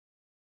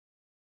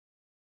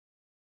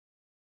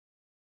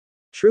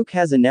Truke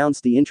has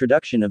announced the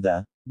introduction of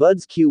the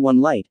Buds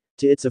Q1 Lite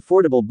to its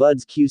affordable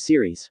Buds Q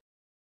series.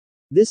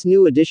 This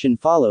new edition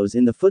follows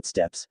in the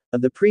footsteps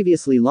of the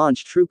previously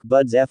launched Truke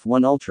Buds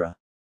F1 Ultra.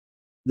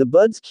 The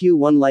Buds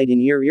Q1 Lite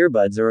in-ear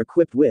earbuds are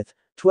equipped with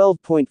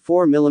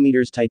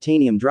 12.4mm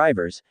titanium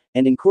drivers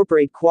and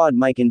incorporate quad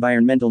mic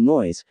environmental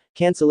noise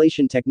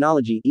cancellation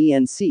technology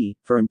 (ENC)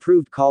 for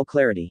improved call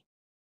clarity.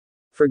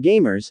 For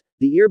gamers,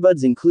 the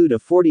earbuds include a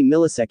 40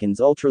 milliseconds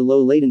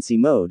ultra-low latency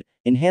mode,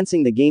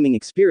 enhancing the gaming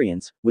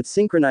experience with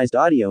synchronized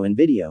audio and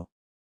video.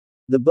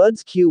 The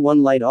Buds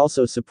Q1 Lite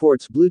also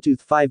supports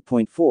Bluetooth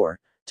 5.4,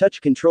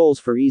 touch controls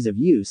for ease of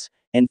use,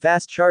 and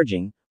fast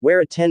charging,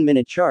 where a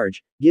 10-minute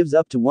charge gives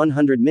up to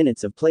 100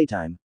 minutes of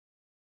playtime.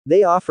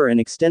 They offer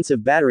an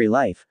extensive battery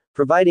life,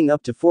 providing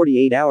up to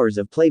 48 hours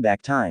of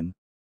playback time.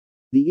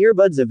 The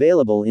earbuds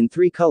available in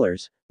 3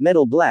 colors: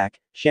 metal black,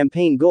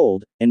 champagne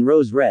gold, and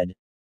rose red.